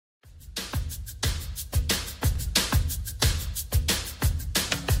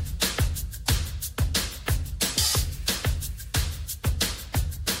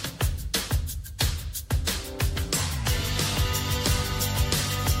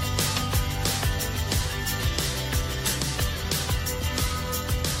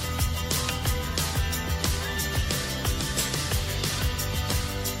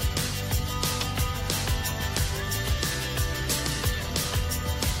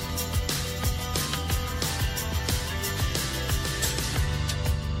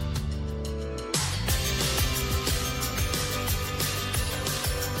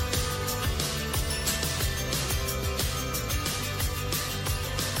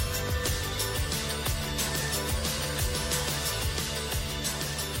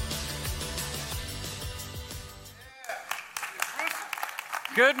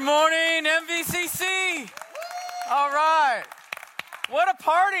Good morning, MVCC. All right. What a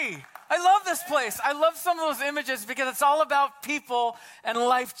party. I love this place. I love some of those images because it's all about people and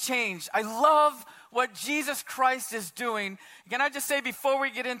life change. I love what Jesus Christ is doing. Can I just say before we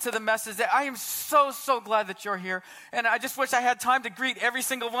get into the message that I am so glad that you're here. And I just wish I had time to greet every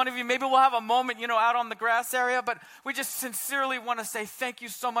single one of you. Maybe we'll have a moment, out on the grass area. But we just sincerely want to say thank you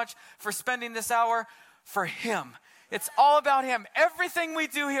so much for spending this hour for Him. It's all about Him. Everything we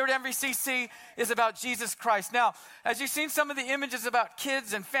do here at MVCC is about Jesus Christ. Now, as you've seen some of the images about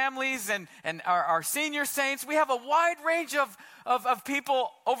kids and families and our senior saints, we have a wide range of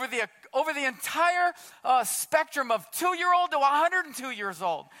people over the entire spectrum of 2-year-old to 102 years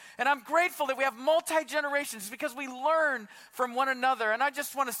old. And I'm grateful that we have multi-generations because we learn from one another. And I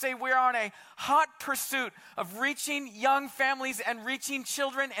just want to say we're on a hot pursuit of reaching young families and reaching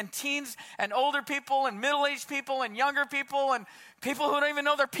children and teens and older people and middle-aged people and younger people and people who don't even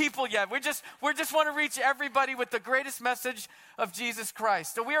know they're people yet. We just want to reach everybody with the greatest message of Jesus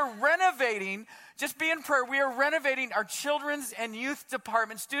Christ. So we are renovating, just be in prayer, we are renovating our children's and youth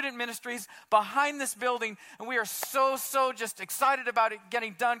department, student ministries behind this building. And we are so just excited about it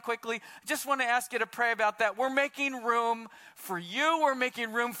getting done quickly. Just want to ask you to pray about that. We're making room for you. We're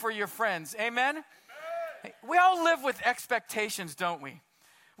making room for your friends. Amen? We all live with expectations, don't we?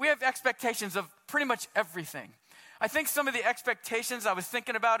 We have expectations of pretty much everything. I think some of the expectations I was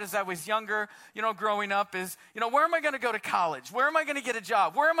thinking about as I was younger, growing up is, where am I going to go to college? Where am I going to get a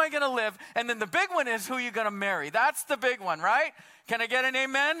job? Where am I going to live? And then the big one is who you going to marry. That's the big one, right? Can I get an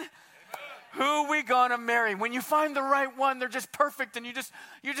amen? Amen. Who we going to marry? When you find the right one, they're just perfect and you just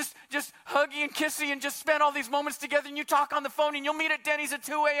huggy and kissy and just spend all these moments together and you talk on the phone and you'll meet at Denny's at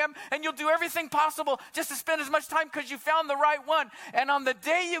 2 a.m. and you'll do everything possible just to spend as much time because you found the right one. And on the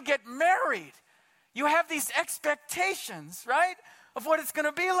day you get married, you have these expectations, right, of what it's going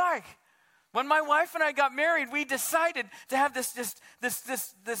to be like. When my wife and I got married, we decided to have this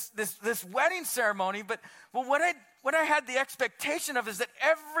wedding ceremony. But what I had the expectation of is that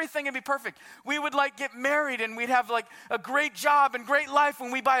everything would be perfect. We would get married and we'd have a great job and great life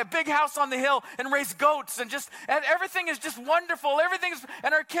when we buy a big house on the hill and raise goats and everything is just wonderful.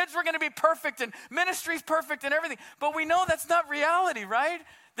 And our kids were going to be perfect and ministry's perfect and everything. But we know that's not reality, right?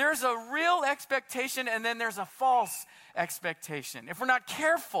 There's a real expectation and then there's a false expectation. If we're not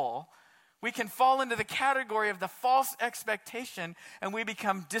careful, we can fall into the category of the false expectation and we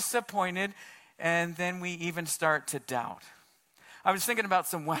become disappointed and then we even start to doubt. I was thinking about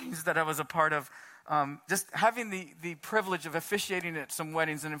some weddings that I was a part of, just having the privilege of officiating at some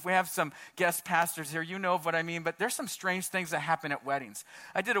weddings. And if we have some guest pastors here, you know what I mean, but there's some strange things that happen at weddings.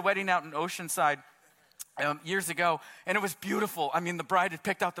 I did a wedding out in Oceanside years ago, and it was beautiful. I mean, the bride had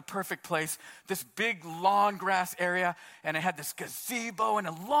picked out the perfect place, this big lawn grass area, and it had this gazebo and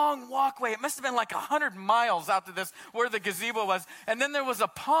a long walkway. It must have been 100 miles out to this, where the gazebo was. And then there was a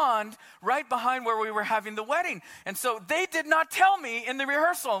pond right behind where we were having the wedding. And so they did not tell me in the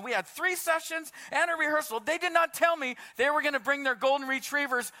rehearsal, and we had 3 sessions and a rehearsal. They did not tell me they were going to bring their golden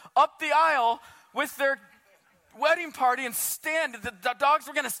retrievers up the aisle with their wedding party and stand. The dogs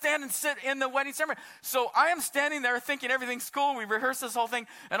were going to stand and sit in the wedding ceremony. So I am standing there thinking everything's cool. We rehearse this whole thing.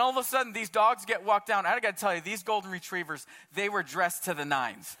 And all of a sudden, these dogs get walked down. I got to tell you, these golden retrievers, they were dressed to the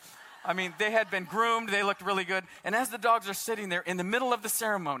nines. I mean, they had been groomed. They looked really good. And as the dogs are sitting there in the middle of the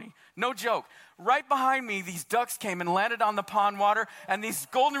ceremony, no joke, right behind me, these ducks came and landed on the pond water. And these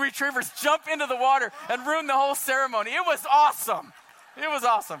golden retrievers jumped into the water and ruined the whole ceremony. It was awesome. It was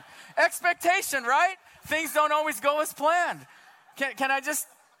awesome. Expectation, right? Things don't always go as planned. Can I just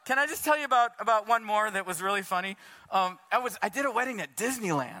tell you about one more that was really funny? I did a wedding at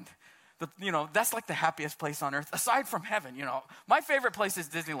Disneyland. That's the happiest place on earth, aside from heaven. My favorite place is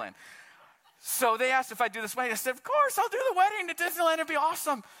Disneyland. So they asked if I'd do this wedding. I said, of course, I'll do the wedding at Disneyland. It'd be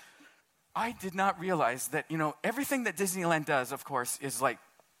awesome. I did not realize that, everything that Disneyland does, of course, is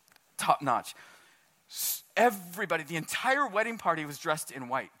top notch. Everybody, the entire wedding party was dressed in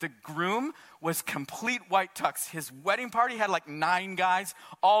white. The groom was complete white tux. His wedding party had 9 guys,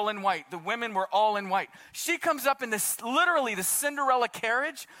 all in white. The women were all in white. She comes up in literally the Cinderella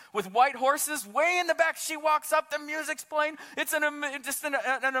carriage with white horses. Way in the back, she walks up, the music's playing. It's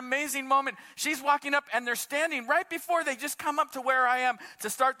an amazing moment. She's walking up and they're standing right before they just come up to where I am to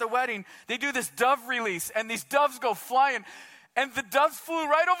start the wedding. They do this dove release and these doves go flying. And the doves flew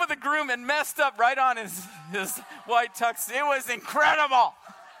right over the groom and messed up right on his white tux. It was incredible.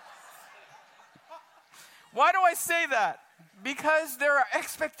 Why do I say that? Because there are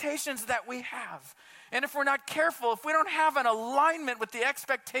expectations that we have. And if we're not careful, if we don't have an alignment with the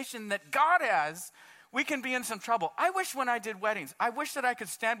expectation that God has, we can be in some trouble. I wish when I did weddings, I wish that I could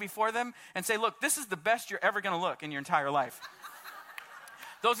stand before them and say, look, this is the best you're ever going to look in your entire life.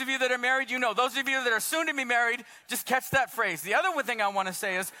 Those of you that are married, you know. Those of you that are soon to be married, just catch that phrase. The other one thing I want to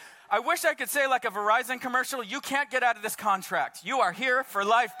say is, I wish I could say like a Verizon commercial, you can't get out of this contract. You are here for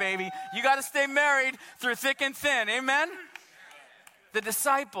life, baby. You got to stay married through thick and thin. Amen? The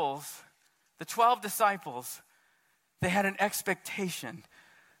disciples, the 12 disciples, they had an expectation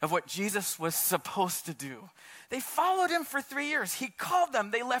of what Jesus was supposed to do. They followed him for 3 years. He called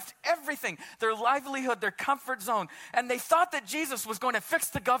them. They left everything, their livelihood, their comfort zone, and they thought that Jesus was going to fix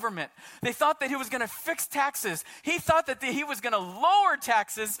the government. They thought that he was going to fix taxes. He thought that he was going to lower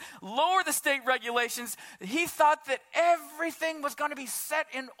taxes, lower the state regulations. He thought that everything was going to be set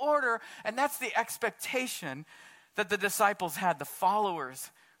in order, and that's the expectation that the disciples had, the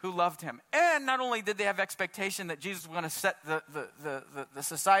followers who loved him. And not only did they have expectation that Jesus was going to set the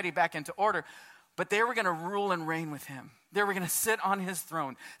society back into order, but they were going to rule and reign with him. They were going to sit on his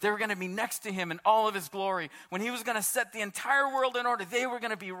throne. They were going to be next to him in all of his glory. When he was going to set the entire world in order, they were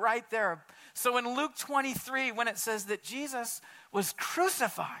going to be right there. So in Luke 23, when it says that Jesus was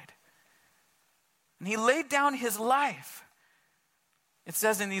crucified and he laid down his life, it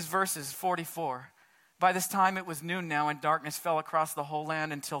says in these verses, 44, by this time it was noon now, and darkness fell across the whole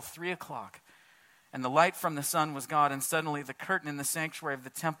land until 3 o'clock. And the light from the sun was gone, and suddenly the curtain in the sanctuary of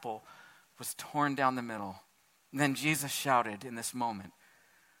the temple was torn down the middle. And then Jesus shouted in this moment,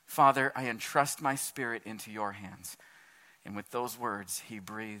 Father, I entrust my spirit into your hands. And with those words, he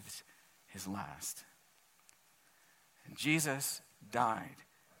breathed his last. And Jesus died.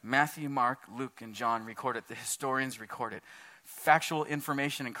 Matthew, Mark, Luke, and John record it. The historians record it. Factual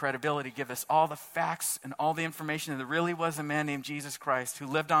information and credibility give us all the facts and all the information. There really was a man named Jesus Christ who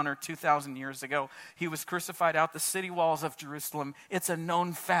lived on earth 2,000 years ago. He was crucified out the city walls of Jerusalem. It's a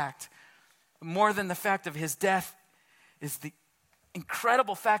known fact. More than the fact of his death is the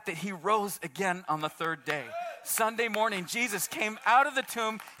incredible fact that he rose again on the third day. Sunday morning, Jesus came out of the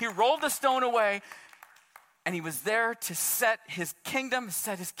tomb. He rolled the stone away. And he was there to set his kingdom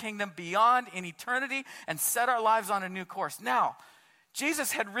beyond in eternity and set our lives on a new course. Now,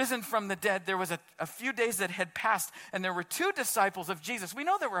 Jesus had risen from the dead. There was a few days that had passed, and there were 2 disciples of Jesus. We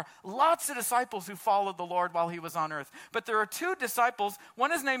know there were lots of disciples who followed the Lord while he was on earth. But there are 2 disciples.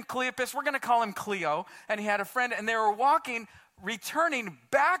 One is named Cleopas. We're going to call him Cleo. And he had a friend, and they were returning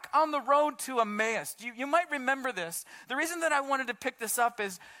back on the road to Emmaus. You might remember this. The reason that I wanted to pick this up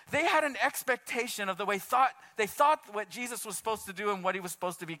is they had an expectation of the way they thought what Jesus was supposed to do and what he was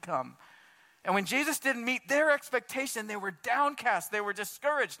supposed to become. And when Jesus didn't meet their expectation, they were downcast. They were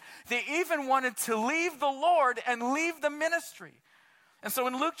discouraged. They even wanted to leave the Lord and leave the ministry. And so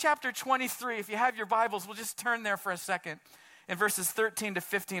in Luke chapter 23, if you have your Bibles, we'll just turn there for a second. In verses 13 to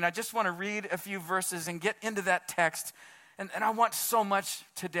 15, I just want to read a few verses and get into that text. And I want so much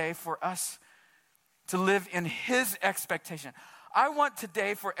today for us to live in his expectation. I want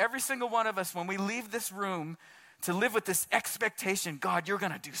today for every single one of us, when we leave this room, to live with this expectation. God, you're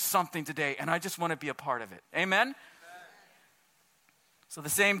going to do something today, and I just want to be a part of it. Amen? So the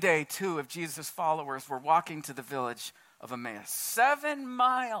same day, 2 of Jesus' followers were walking to the village of Emmaus. 7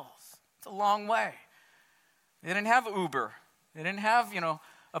 miles. It's a long way. They didn't have Uber. They didn't have,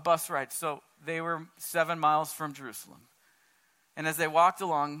 a bus ride. So they were 7 miles from Jerusalem. And as they walked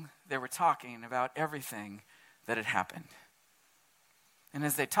along, they were talking about everything that had happened. And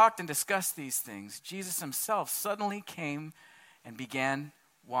as they talked and discussed these things, Jesus himself suddenly came and began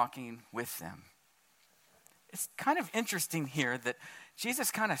walking with them. It's kind of interesting here that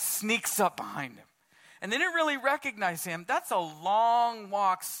Jesus kind of sneaks up behind him. And they didn't really recognize him. That's a long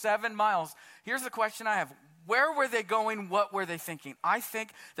walk, 7 miles. Here's the question I have. Where were they going? What were they thinking? I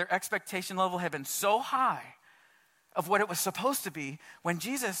think their expectation level had been so high of what it was supposed to be. When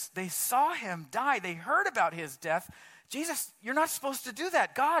they saw him die, they heard about his death. Jesus, you're not supposed to do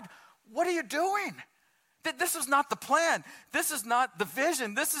that. God, what are you doing? This is not the plan. This is not the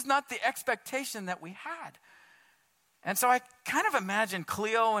vision. This is not the expectation that we had. And so I kind of imagine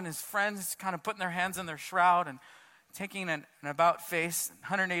Cleo and his friends kind of putting their hands in their shroud and taking an about face,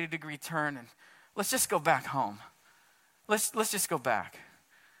 180-degree turn, and let's just go back home. Let's just go back.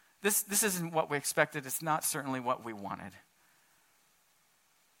 This isn't what we expected. It's not certainly what we wanted.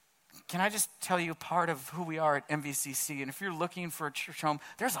 Can I just tell you part of who we are at MVCC? And if you're looking for a church home,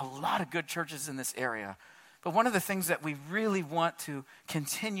 there's a lot of good churches in this area. But one of the things that we really want to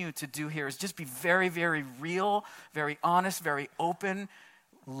continue to do here is just be very, very real, very honest, very open,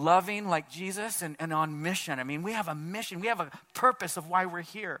 loving like Jesus, and on mission. I mean, we have a mission. We have a purpose of why we're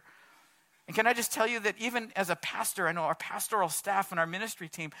here. And can I just tell you that even as a pastor, I know our pastoral staff and our ministry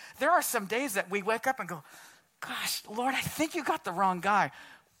team, there are some days that we wake up and go, gosh, Lord, I think you got the wrong guy.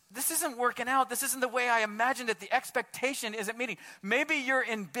 This isn't working out. This isn't the way I imagined it. The expectation isn't meeting. Maybe you're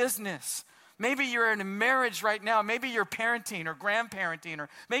in business. Maybe you're in a marriage right now. Maybe you're parenting or grandparenting, or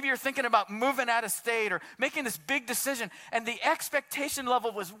maybe you're thinking about moving out of state or making this big decision, and the expectation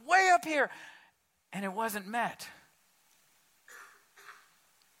level was way up here, and it wasn't met.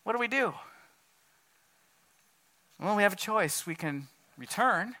 What do? Well, we have a choice. We can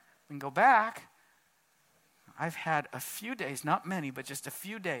return. We can go back. I've had a few days, not many, but just a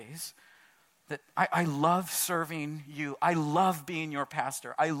few days, that I love serving you. I love being your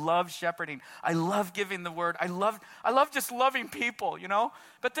pastor. I love shepherding. I love giving the word. I love just loving people, you know.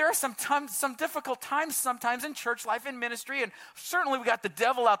 But there are some difficult times sometimes in church life, in ministry, and certainly we got the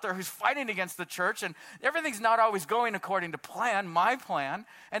devil out there who's fighting against the church, and everything's not always going according to plan, my plan.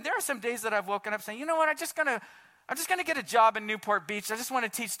 And there are some days that I've woken up saying, you know what, I'm just gonna get a job in Newport Beach. I just want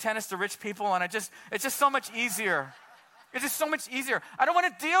to teach tennis to rich people, and it's just so much easier. It's just so much easier. I don't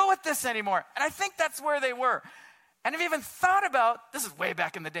want to deal with this anymore. And I think that's where they were. And I've even thought about, this is way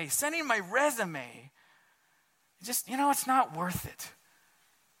back in the day, sending my resume. Just, it's not worth it.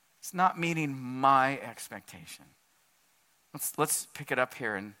 It's not meeting my expectation. Let's pick it up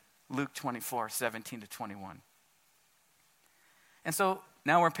here in Luke 24, 17 to 21. And so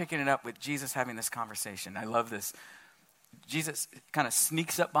now we're picking it up with Jesus having this conversation. I love this. Jesus kind of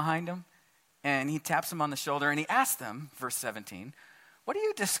sneaks up behind him, and he taps him on the shoulder, and he asks them, verse 17, what are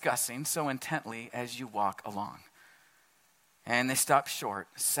you discussing so intently as you walk along? And they stop short,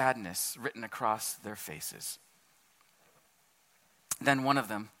 sadness written across their faces. Then one of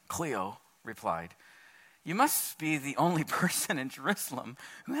them, Cleo, replied, you must be the only person in Jerusalem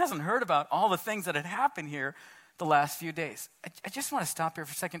who hasn't heard about all the things that had happened here the last few days. I just want to stop here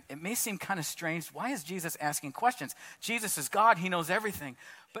for a second. It may seem kind of strange. Why is Jesus asking questions? Jesus is God. He knows everything.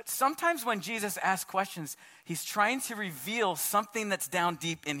 But sometimes when Jesus asks questions, he's trying to reveal something that's down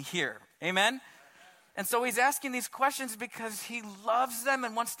deep in here. Amen? And so he's asking these questions because he loves them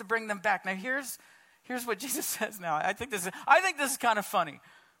and wants to bring them back. Now here's what Jesus says now. I think this is kind of funny.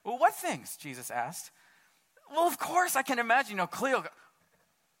 Well, what things? Jesus asked. Well, of course, I can imagine, Cleo,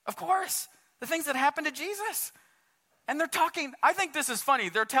 of course, the things that happened to Jesus. And they're talking, I think this is funny.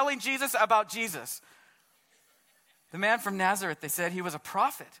 They're telling Jesus about Jesus. The man from Nazareth, they said he was a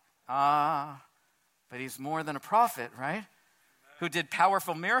prophet. But he's more than a prophet, right? Who did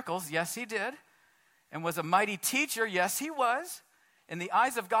powerful miracles. Yes, he did. And was a mighty teacher. Yes, he was. In the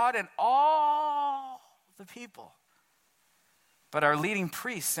eyes of God and all the people. But our leading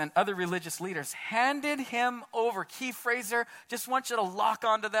priests and other religious leaders handed him over. Key phrase there. Just want you to lock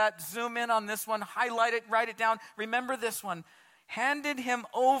onto that. Zoom in on this one. Highlight it. Write it down. Remember this one. Handed him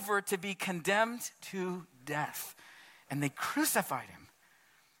over to be condemned to death. And they crucified him.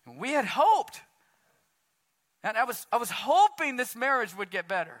 And we had hoped. And I was hoping this marriage would get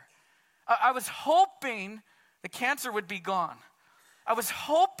better. I was hoping the cancer would be gone. I was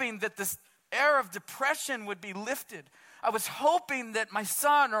hoping that this air of depression would be lifted. I was hoping that my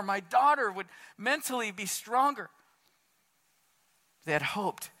son or my daughter would mentally be stronger. They had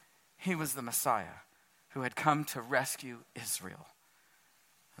hoped he was the Messiah who had come to rescue Israel.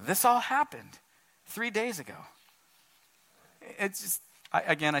 This all happened 3 days ago. It's just,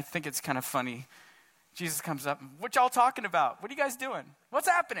 I think it's kind of funny. Jesus comes up, what y'all talking about? What are you guys doing? What's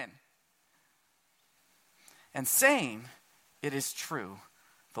happening? And saying, it is true,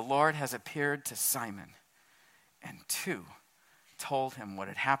 the Lord has appeared to Simon. And two, told him what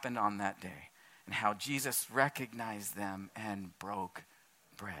had happened on that day and how Jesus recognized them and broke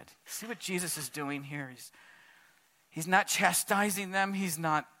bread. See what Jesus is doing here? He's not chastising them. He's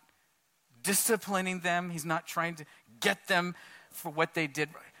not disciplining them. He's not trying to get them for what they did.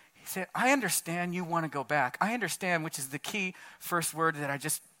 He said, I understand you want to go back. I understand, which is the key first word that I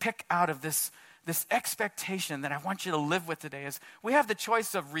just pick out of this expectation that I want you to live with today is we have the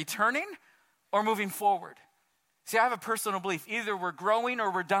choice of returning or moving forward. See, I have a personal belief. Either we're growing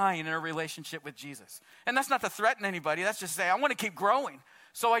or we're dying in a relationship with Jesus. And that's not to threaten anybody. That's just to say, I want to keep growing.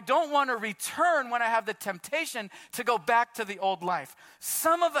 So I don't want to return when I have the temptation to go back to the old life.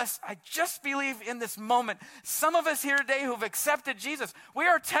 Some of us, I just believe in this moment, some of us here today who've accepted Jesus, we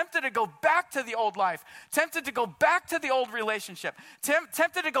are tempted to go back to the old life, tempted to go back to the old relationship,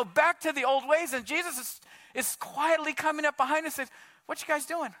 tempted to go back to the old ways. And Jesus is quietly coming up behind us and says, what you guys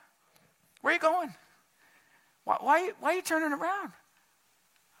doing? Where are you going? Why are you turning around?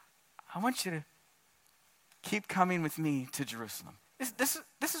 I want you to keep coming with me to Jerusalem. This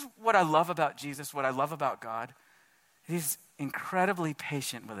is what I love about Jesus, what I love about God. He's incredibly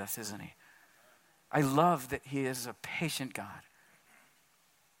patient with us, isn't he? I love that he is a patient God.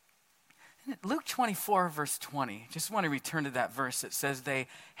 Luke 24, verse 20, just want to return to that verse. It says they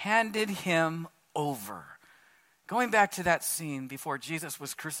handed him over. Going back to that scene before Jesus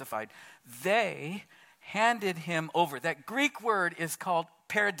was crucified, they handed him over. That Greek word is called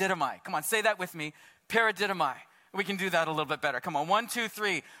paradidomai. Come on, say that with me, paradidomai. We can do that a little bit better. Come on, 1, 2,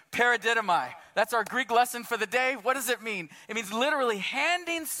 3, paradidomai. That's our Greek lesson for the day. What does it mean? It means literally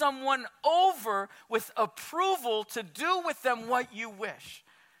handing someone over with approval to do with them what you wish.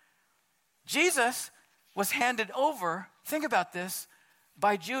 Jesus was handed over, think about this,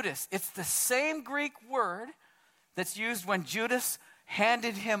 by Judas. It's the same Greek word that's used when Judas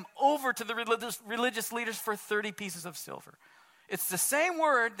handed him over to the religious leaders for 30 pieces of silver. It's the same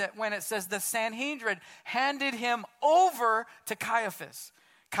word that when it says the Sanhedrin handed him over to Caiaphas.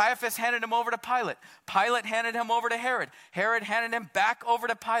 Caiaphas handed him over to Pilate. Pilate handed him over to Herod. Herod handed him back over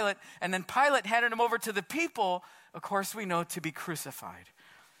to Pilate. And then Pilate handed him over to the people, of course we know, to be crucified.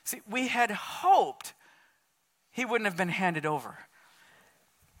 See, we had hoped he wouldn't have been handed over.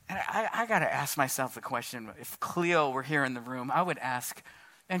 And I got to ask myself the question, if Cleo were here in the room, I would ask,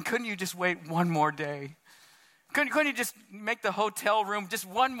 and couldn't you just wait one more day? Couldn't you just make the hotel room just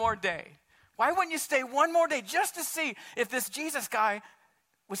one more day? Why wouldn't you stay one more day just to see if this Jesus guy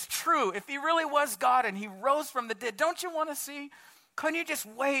was true, if he really was God and he rose from the dead? Don't you want to see? Couldn't you just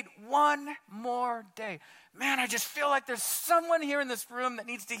wait one more day? Man, I just feel like there's someone here in this room that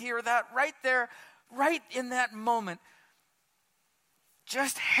needs to hear that right there, right in that moment.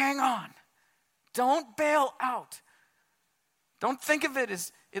 Just hang on. Don't bail out. Don't think of it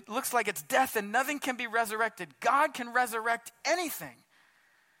as it looks like it's death and nothing can be resurrected. God can resurrect anything.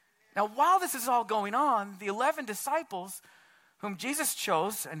 Now, while this is all going on, the 11 disciples whom Jesus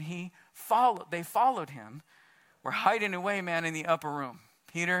chose and they followed him, were hiding away, man, in the upper room.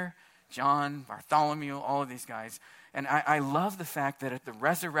 Peter, John, Bartholomew, all of these guys. And I love the fact that at the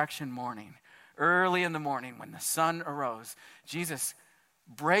resurrection morning, early in the morning when the sun arose, Jesus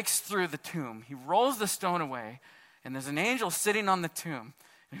breaks through the tomb. He rolls the stone away, and there's an angel sitting on the tomb.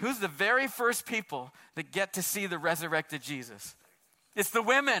 And who's the very first people that get to see the resurrected Jesus? It's the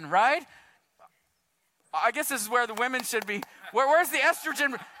women, right? I guess this is where the women should be. Where's the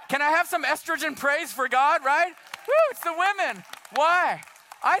estrogen? Can I have some estrogen praise for God, right? Woo, it's the women. Why?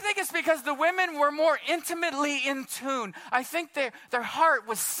 I think it's because the women were more intimately in tune. I think their heart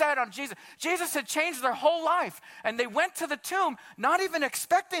was set on Jesus. Jesus had changed their whole life. And they went to the tomb, not even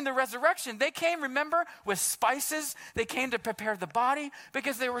expecting the resurrection. They came, remember, with spices. They came to prepare the body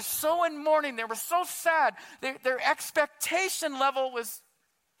because they were so in mourning. They were so sad. Their expectation level was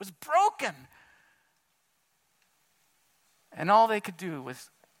broken. And all they could do was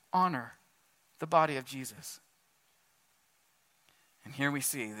honor the body of Jesus. And here we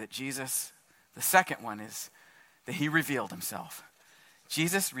see that Jesus, the second one is that he revealed himself.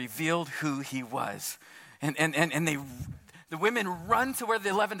 Jesus revealed who he was. And the women run to where the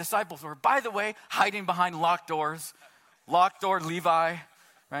 11 disciples were. By the way, hiding behind locked doors. Locked door Levi,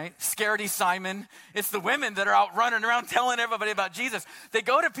 right? Scaredy Simon. It's the women that are out running around telling everybody about Jesus. They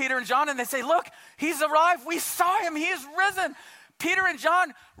go to Peter and John and they say, look, he's arrived. We saw him. He is risen. Peter and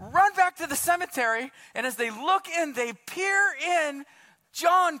John run back to the cemetery, and as they look in, they peer in.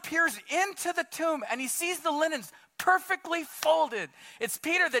 John peers into the tomb, and he sees the linens perfectly folded. It's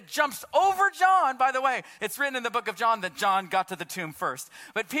Peter that jumps over John. By the way, it's written in the book of John that John got to the tomb first.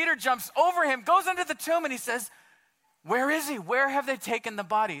 But Peter jumps over him, goes into the tomb, and he says, where is he? Where have they taken the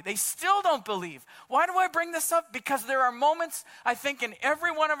body? They still don't believe. Why do I bring this up? Because there are moments, I think, in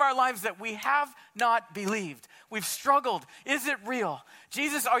every one of our lives that we have not believed. We've struggled. Is it real?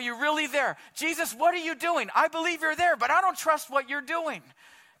 Jesus, are you really there? Jesus, what are you doing? I believe you're there, but I don't trust what you're doing.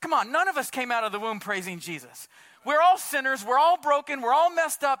 Come on, none of us came out of the womb praising Jesus. We're all sinners. We're all broken. We're all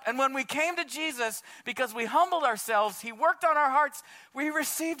messed up. And when we came to Jesus, because we humbled ourselves, he worked on our hearts, we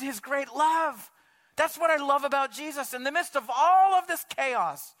received his great love. That's what I love about Jesus. In the midst of all of this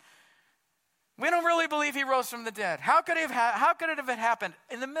chaos, we don't really believe he rose from the dead. How could it have happened?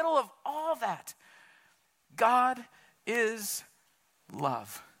 In the middle of all that, God is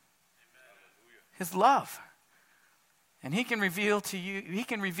love. His love. And he can reveal to you, he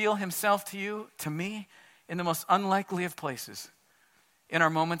can reveal himself to you, to me, in the most unlikely of places. In our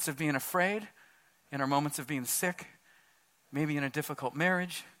moments of being afraid, in our moments of being sick, maybe in a difficult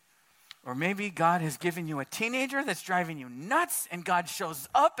marriage, or maybe God has given you a teenager that's driving you nuts, and God shows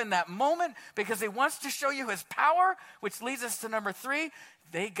up in that moment because he wants to show you his power, which leads us to number 3.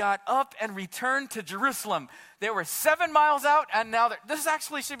 They got up and returned to Jerusalem. They were 7 miles out, and now this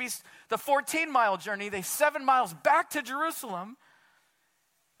actually should be the 14-mile journey. They 7 miles back to Jerusalem,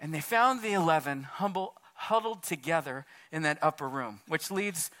 And they found the 11 huddled together in that upper room, which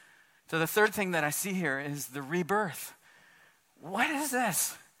leads to the third thing that I see here is the rebirth. What is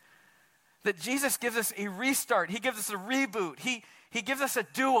this? That Jesus gives us a restart. He gives us a reboot. He gives us a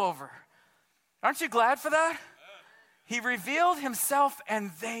do-over. Aren't you glad for that? He revealed himself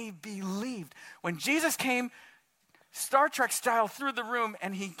and they believed. When Jesus came, Star Trek style, through the room,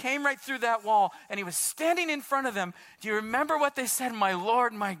 and he came right through that wall, and he was standing in front of them. Do you remember what they said? My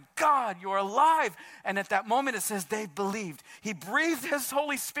Lord, my God, you are alive. And at that moment it says they believed. He breathed his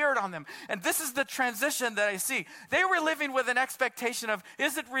Holy Spirit on them. And this is the transition that I see. They were living with an expectation of,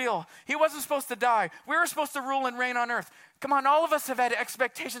 is it real? He wasn't supposed to die. We were supposed to rule and reign on earth. Come on, all of us have had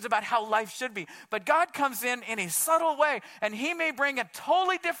expectations about how life should be. But God comes in a subtle way, and he may bring a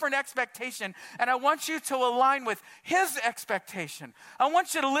totally different expectation. And I want you to align with his expectation. I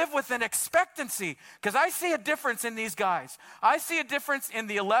want you to live with an expectancy, because I see a difference in these guys. I see a difference in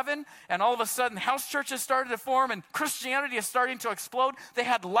the 11, and all of a sudden house churches started to form, and Christianity is starting to explode. They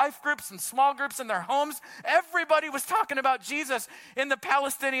had life groups and small groups in their homes. Everybody was talking about Jesus in the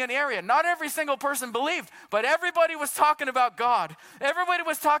Palestinian area. Not every single person believed, but everybody was talking about God. Everybody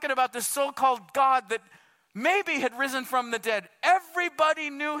was talking about this so-called God that maybe had risen from the dead. Everybody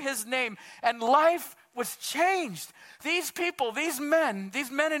knew his name, and life was changed. These people, these men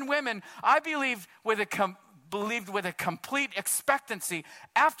and women, I believed with a complete expectancy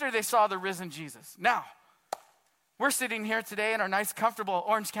after they saw the risen Jesus. Now, we're sitting here today in our nice, comfortable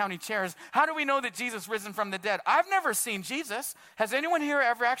Orange County chairs. How do we know that Jesus risen from the dead? I've never seen Jesus. Has anyone here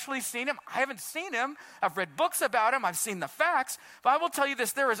ever actually seen him? I haven't seen him. I've read books about him. I've seen the facts. But I will tell you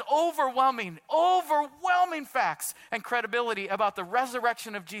this, there is overwhelming facts and credibility about the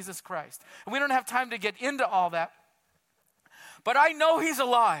resurrection of Jesus Christ. And we don't have time to get into all that. But I know he's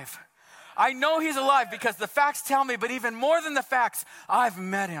alive. I know he's alive because the facts tell me, but even more than the facts, I've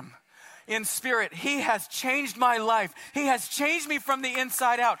met him in spirit. He has changed my life. He has changed me from the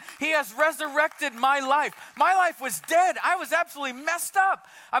inside out. He has resurrected my life. My life was dead. I was absolutely messed up.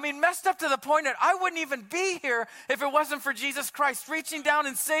 I mean, messed up to the point that I wouldn't even be here if it wasn't for Jesus Christ reaching down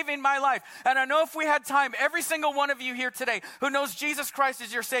and saving my life. And I know if we had time, every single one of you here today who knows Jesus Christ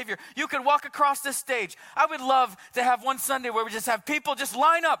as your Savior, you could walk across this stage. I would love to have one Sunday where we just have people just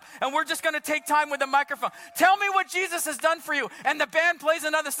line up and we're just going to take time with a microphone. Tell me what Jesus has done for you. And the band plays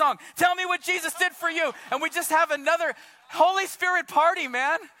another song. Tell me what Jesus did for you. And we just have another Holy Spirit party,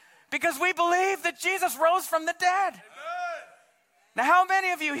 man. Because we believe that Jesus rose from the dead. Amen. Now, how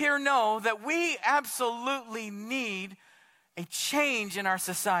many of you here know that we absolutely need a change in our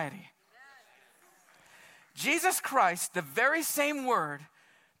society? Jesus Christ, the very same word,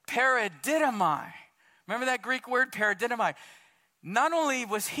 paradidomai. Remember that Greek word, paradidomai? Not only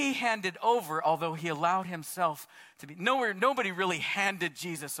was he handed over, although he allowed himself to be, nobody really handed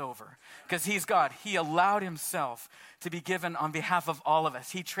Jesus over because he's God. He allowed himself to be given on behalf of all of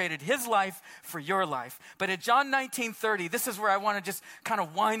us. He traded his life for your life. But at John 19:30, this is where I want to just kind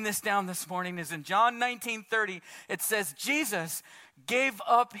of wind this down this morning, is in John 19:30, it says, Jesus gave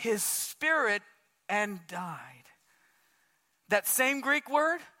up his spirit and died. That same Greek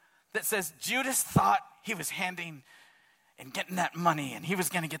word that says Judas thought he was handing and getting that money, and he was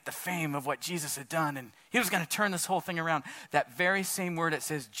going to get the fame of what Jesus had done, and he was going to turn this whole thing around. That very same word, it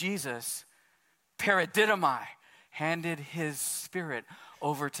says Jesus, paradidomai, handed his spirit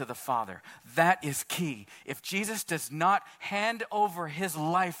over to the Father. That is key. If Jesus does not hand over his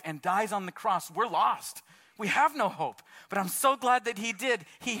life and dies on the cross, we're lost. We have no hope. But I'm so glad that he did.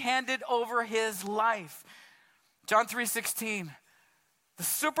 He handed over his life. John 3:16. The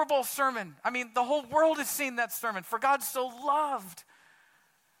Super Bowl sermon. I mean, the whole world has seen that sermon. For God so loved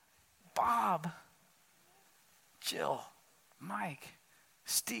Bob, Jill, Mike,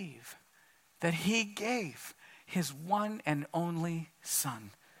 Steve, that he gave his one and only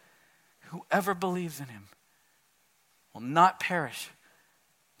Son. Whoever believes in him will not perish,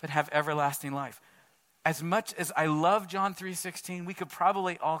 but have everlasting life. As much as I love John 3:16, we could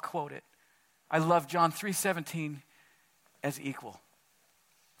probably all quote it. I love John 3:17 as equal.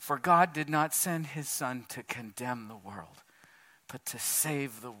 For God did not send his Son to condemn the world, but to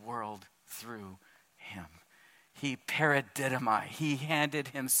save the world through him. He paradidomai. He handed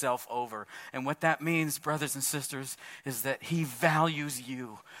himself over. And what that means, brothers and sisters, is that he values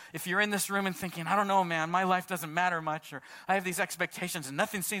you. If you're in this room and thinking, I don't know, man, my life doesn't matter much, or I have these expectations and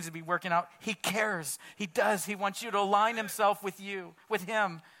nothing seems to be working out, he cares. He does. He wants you to align himself with you, with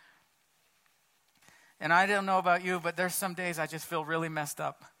him. And I don't know about you, but there's some days I just feel really messed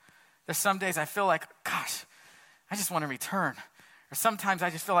up. There's some days I feel like, gosh, I just want to return. Or sometimes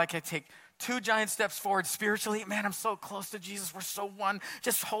I just feel like I take 2 giant steps forward spiritually. Man, I'm so close to Jesus. We're so one.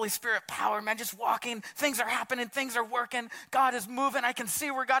 Just Holy Spirit power, man. Just walking. Things are happening. Things are working. God is moving. I can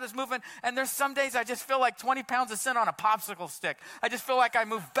see where God is moving. And there's some days I just feel like 20 pounds of sin on a popsicle stick. I just feel like I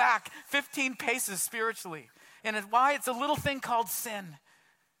move back 15 paces spiritually. And why? It's a little thing called sin.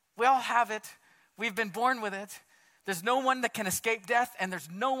 We all have it. We've been born with it. There's no one that can escape death, and there's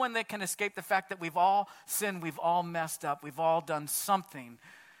no one that can escape the fact that we've all sinned, we've all messed up, we've all done something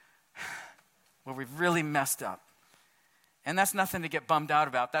where we've really messed up. And that's nothing to get bummed out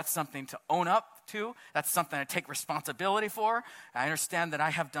about. That's something to own up to. That's something to take responsibility for. I understand that I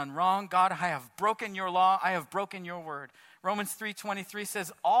have done wrong. God, I have broken your law. I have broken your word. Romans 3:23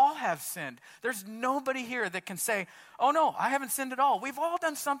 says, all have sinned. There's nobody here that can say, oh no, I haven't sinned at all. We've all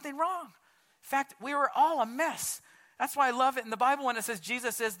done something wrong. In fact, we were all a mess. That's why I love it in the Bible when it says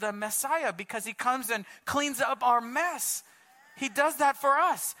Jesus is the Messiah, because he comes and cleans up our mess. He does that for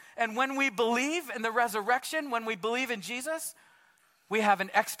us. And when we believe in the resurrection, when we believe in Jesus, we have an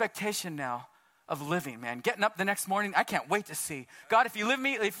expectation now of living, man. Getting up the next morning, I can't wait to see. God,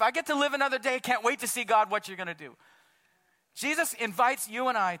 if I get to live another day, I can't wait to see, God, what you're going to do. Jesus invites you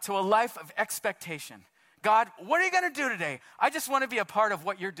and I to a life of expectation. God, what are you going to do today? I just want to be a part of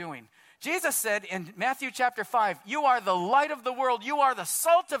what you're doing. Jesus said in Matthew chapter 5, you are the light of the world. You are the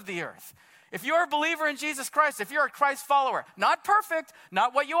salt of the earth. If you're a believer in Jesus Christ, if you're a Christ follower, not perfect,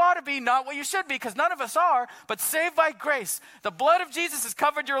 not what you ought to be, not what you should be, because none of us are, but saved by grace. The blood of Jesus has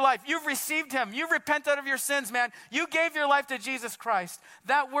covered your life. You've received him. You've repented of your sins, man. You gave your life to Jesus Christ.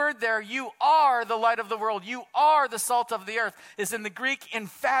 That word there, you are the light of the world. You are the salt of the earth, is in the Greek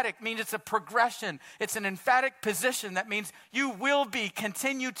emphatic, means it's a progression. It's an emphatic position. That means you will be,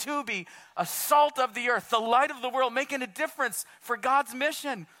 continue to be a salt of the earth, the light of the world, making a difference for God's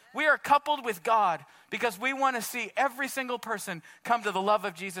mission. We are coupled with God because we want to see every single person come to the love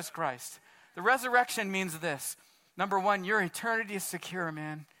of Jesus Christ. The resurrection means this. Number one, your eternity is secure,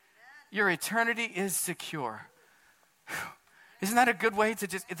 man. Your eternity is secure. Isn't that a good way to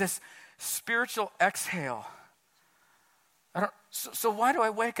just, this spiritual exhale? So why do I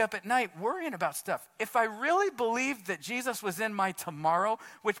wake up at night worrying about stuff? If I really believed that Jesus was in my tomorrow,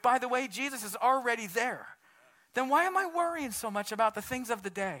 which by the way, Jesus is already there, then why am I worrying so much about the things of the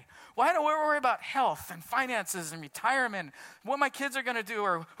day? Why do I worry about health and finances and retirement, what my kids are going to do,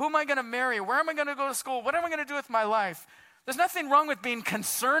 or who am I going to marry, where am I going to go to school, what am I going to do with my life? There's nothing wrong with being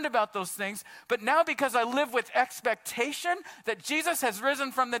concerned about those things, but now because I live with expectation that Jesus has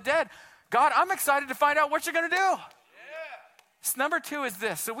risen from the dead, God, I'm excited to find out what you're going to do. Yeah. Number 2 is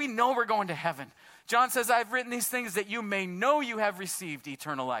this, so we know we're going to heaven. John says, I've written these things that you may know you have received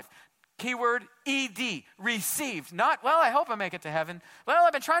eternal life. Keyword ED, received. Not, well, I hope I make it to heaven. Well,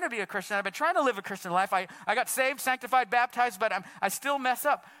 I've been trying to be a Christian. I've been trying to live a Christian life. I got saved, sanctified, baptized, but I still mess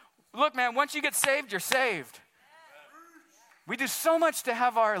up. Look, man, once you get saved, you're saved. We do so much to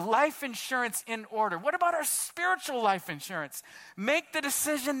have our life insurance in order. What about our spiritual life insurance? Make the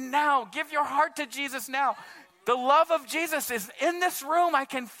decision now. Give your heart to Jesus now. The love of Jesus is in this room. I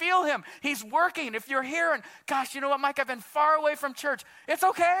can feel him. He's working. If you're here and, gosh, you know what, Mike, I've been far away from church. It's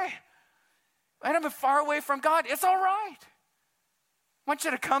okay. And I've been far away from God. It's all right. I want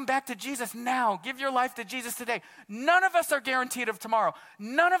you to come back to Jesus now. Give your life to Jesus today. None of us are guaranteed of tomorrow.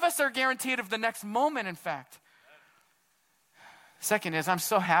 None of us are guaranteed of the next moment, in fact. Second is, I'm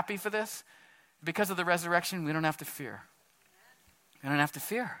so happy for this. Because of the resurrection, we don't have to fear. We don't have to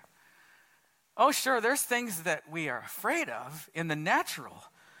fear. Oh, sure, there's things that we are afraid of in the natural.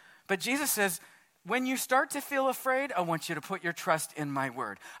 But Jesus says, when you start to feel afraid, I want you to put your trust in my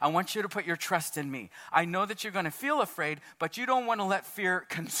word. I want you to put your trust in me. I know that you're going to feel afraid, but you don't want to let fear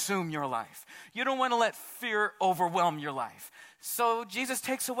consume your life. You don't want to let fear overwhelm your life. So Jesus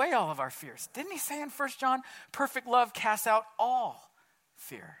takes away all of our fears. Didn't he say in 1 John, perfect love casts out all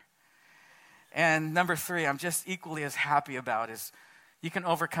fear? And number 3, I'm just equally as happy about is you can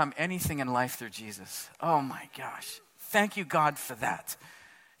overcome anything in life through Jesus. Oh my gosh. Thank you, God, for that.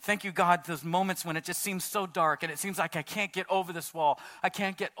 Thank you, God, those moments when it just seems so dark and it seems like I can't get over this wall. I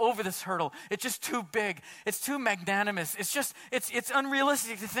can't get over this hurdle. It's just too big. It's too magnanimous. It's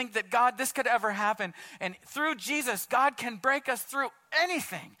unrealistic to think that, God, this could ever happen. And through Jesus, God can break us through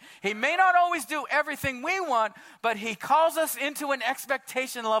anything. He may not always do everything we want, but he calls us into an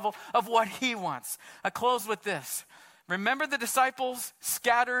expectation level of what he wants. I close with this. Remember the disciples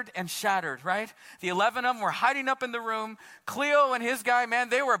scattered and shattered, right? The 11 of them were hiding up in the room. Cleo and his guy, man,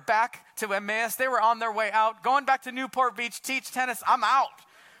 they were back to Emmaus. They were on their way out. Going back to Newport Beach, teach tennis, I'm out.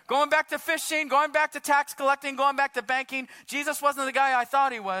 Going back to fishing, going back to tax collecting, going back to banking. Jesus wasn't the guy I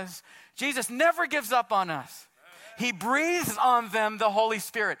thought he was. Jesus never gives up on us. he breathes on them the Holy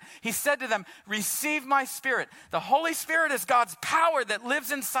Spirit. He said to them, receive my Spirit. The Holy Spirit is God's power that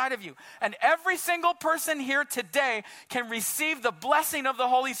lives inside of you. And every single person here today can receive the blessing of the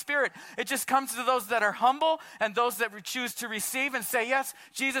Holy Spirit. It just comes to those that are humble and those that choose to receive and say, yes,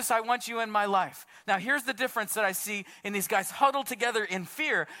 Jesus, I want you in my life. Now, here's the difference that I see in these guys huddled together in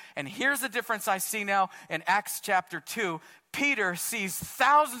fear. And here's the difference I see now in Acts chapter 2. Peter sees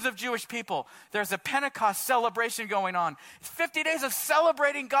thousands of Jewish people. There's a Pentecost celebration going on. 50 days of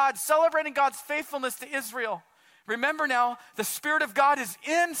celebrating God, celebrating God's faithfulness to Israel. Remember now, the Spirit of God is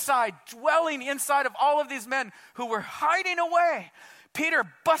inside, dwelling inside of all of these men who were hiding away. Peter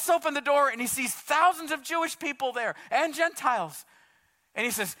busts open the door and he sees thousands of Jewish people there and Gentiles. And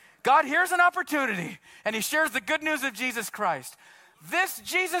he says, God, here's an opportunity. And he shares the good news of Jesus Christ. This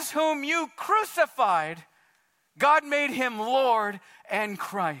Jesus whom you crucified, God made him Lord and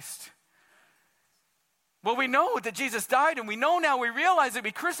Christ. Well, we know that Jesus died, and we know now, we realize that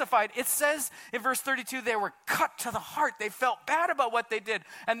he crucified. It says in verse 32, they were cut to the heart. They felt bad about what they did.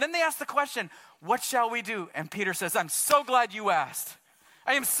 And then they asked the question, what shall we do? And Peter says, I'm so glad you asked.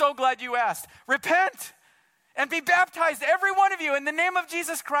 I am so glad you asked. Repent and be baptized, every one of you, in the name of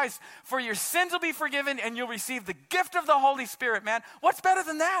Jesus Christ, for your sins will be forgiven, and you'll receive the gift of the Holy Spirit, man. What's better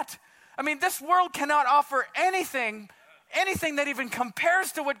than that? I mean, this world cannot offer anything that even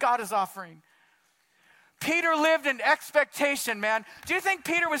compares to what God is offering. Peter lived in expectation, man. Do you think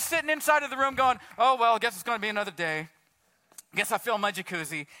Peter was sitting inside of the room going, oh, well, I guess it's going to be another day. Guess I fill my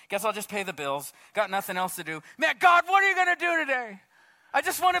jacuzzi. Guess I'll just pay the bills. Got nothing else to do. Man, God, what are you going to do today? I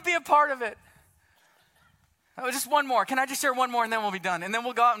just want to be a part of it. Oh, just one more. Can I just share one more and then we'll be done? And then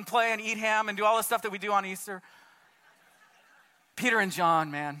we'll go out and play and eat ham and do all the stuff that we do on Easter. Peter and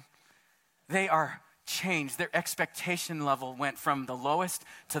John, man. They are changed. Their expectation level went from the lowest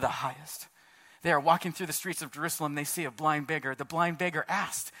to the highest. They are walking through the streets of Jerusalem. They see a blind beggar. The blind beggar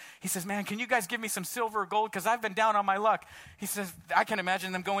asked. He says, man, can you guys give me some silver or gold? Because I've been down on my luck. He says, I can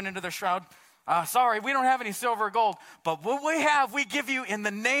imagine them going into their shroud. Sorry, we don't have any silver or gold. But what we have, we give you in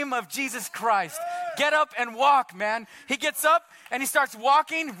the name of Jesus Christ. Get up and walk, man. He gets up and he starts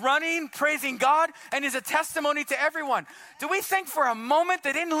walking, running, praising God, and is a testimony to everyone. Do we think for a moment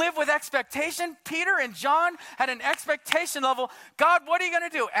they didn't live with expectation? Peter and John had an expectation level. God, what are you going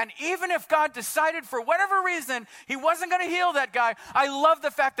to do? And even if God decided for whatever reason he wasn't going to heal that guy, I love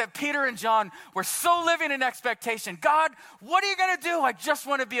the fact that Peter and John were so living in expectation. God, what are you going to do? I just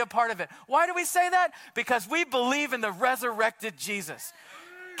want to be a part of it. Why do we say that? Because we believe in the resurrected Jesus.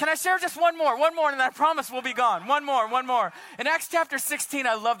 Can I share just one more, and I promise we'll be gone. One more. In Acts chapter 16,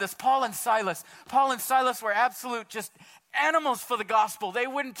 I love this. Paul and Silas were absolute just animals for the gospel. They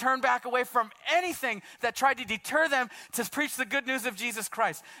wouldn't turn back away from anything that tried to deter them to preach the good news of Jesus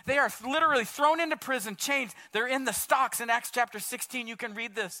Christ. They are literally thrown into prison, chained. They're in the stocks in Acts chapter 16. You can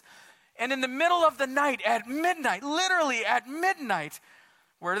read this. And in the middle of the night, at midnight, literally at midnight,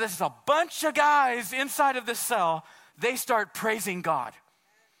 where there's a bunch of guys inside of the cell, they start praising God.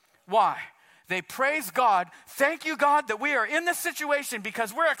 Why? They praise God. Thank you, God, that we are in this situation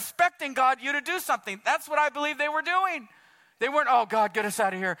because we're expecting, God, you to do something. That's what I believe they were doing. They weren't, oh, God, get us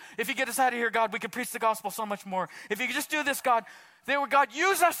out of here. If you get us out of here, God, we can preach the gospel so much more. If you could just do this, God. They were, God,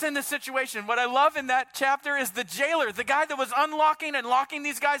 use us in this situation. What I love in that chapter is the jailer, the guy that was unlocking and locking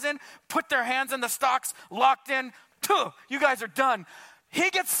these guys in, put their hands in the stocks, locked in. You guys are done. He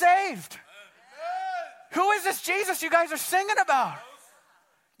gets saved. Who is this Jesus you guys are singing about?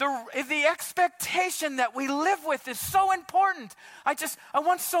 The expectation that we live with is so important. I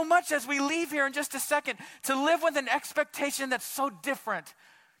want so much as we leave here in just a second to live with an expectation that's so different.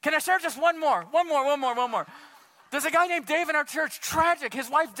 Can I share just one more? There's a guy named Dave in our church, tragic. His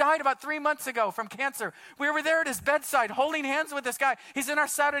wife died about 3 months ago from cancer. We were there at his bedside holding hands with this guy. He's in our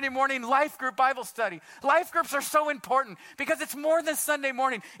Saturday morning life group Bible study. Life groups are so important because it's more than Sunday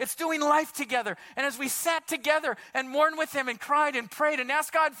morning. It's doing life together. And as we sat together and mourned with him and cried and prayed and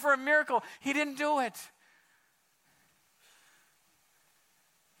asked God for a miracle, he didn't do it.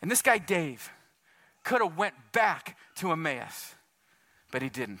 And this guy, Dave, could have went back to Emmaus, but he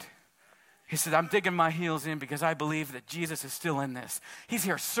didn't. He said, I'm digging my heels in because I believe that Jesus is still in this. He's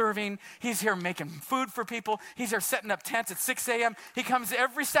here serving. He's here making food for people. He's here setting up tents at 6 a.m. He comes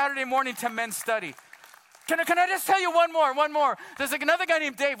every Saturday morning to men's study. Can I just tell you one more? There's another guy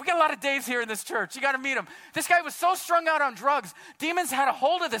named Dave. We got a lot of Daves here in this church. You got to meet him. This guy was so strung out on drugs. Demons had a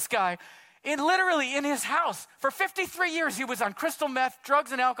hold of this guy. Literally in his house. For 53 years, he was on crystal meth,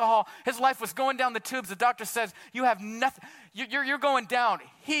 drugs, and alcohol. His life was going down the tubes. The doctor says, you have nothing. You're going down.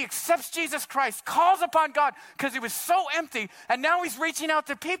 He accepts Jesus Christ, calls upon God because he was so empty. And now he's reaching out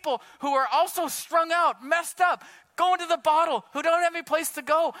to people who are also strung out, messed up, going to the bottle who don't have any place to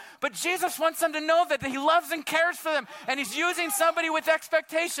go. But Jesus wants them to know that he loves and cares for them, and he's using somebody with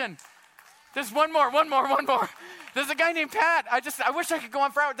expectation. There's one more. There's a guy named Pat. I wish I could go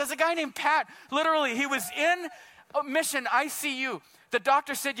on forever. There's a guy named Pat. Literally, he was in a mission ICU. The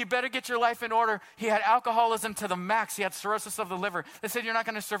doctor said, you better get your life in order. He had alcoholism to the max. He had cirrhosis of the liver. They said, you're not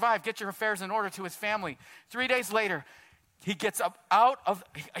going to survive. Get your affairs in order, to his family. 3 days later, he gets up out of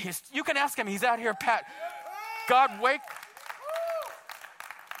his, you can ask him, he's out here, Pat.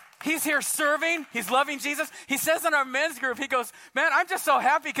 He's here serving. He's loving Jesus. He says in our men's group, he goes, man, I'm just so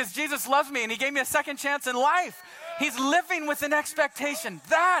happy because Jesus loves me and he gave me a second chance in life. He's living with an expectation.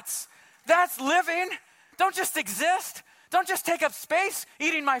 That's living. Don't just exist. Don't just take up space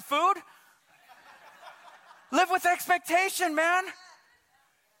eating my food. Live with expectation, man.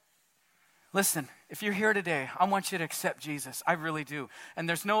 Listen, if you're here today, I want you to accept Jesus. I really do. And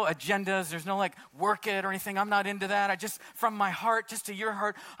there's no agendas. There's no work it or anything. I'm not into that. I just, from my heart, just to your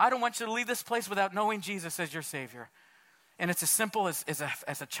heart, I don't want you to leave this place without knowing Jesus as your Savior. And it's as simple as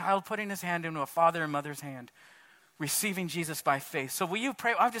a child putting his hand into a father and mother's hand, receiving Jesus by faith. So will you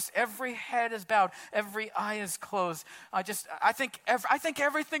pray? Every head is bowed, every eye is closed. I think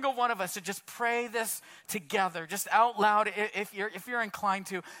every single one of us should just pray this together, just out loud, if you're inclined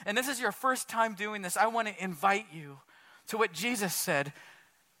to. And this is your first time doing this, I want to invite you to what Jesus said.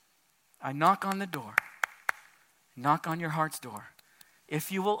 I knock on the door, knock on your heart's door.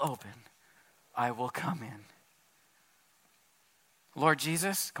 If you will open, I will come in. Lord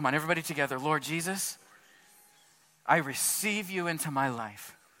Jesus, come on, everybody together. Lord Jesus, I receive you into my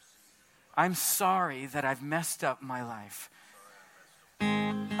life. I'm sorry that I've messed up my life.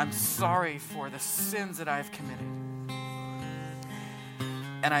 I'm sorry for the sins that I've committed.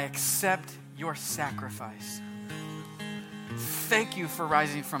 And I accept your sacrifice. Thank you for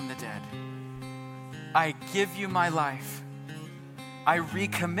rising from the dead. I give you my life. I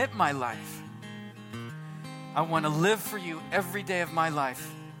recommit my life. I want to live for you every day of my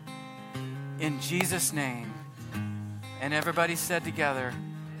life. In Jesus' name. And everybody said together,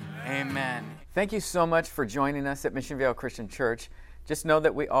 amen. Thank you so much for joining us at Mission Vale Christian Church. Just know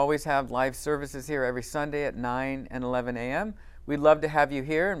that we always have live services here every Sunday at 9 and 11 a.m. We'd love to have you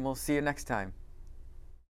here, and we'll see you next time.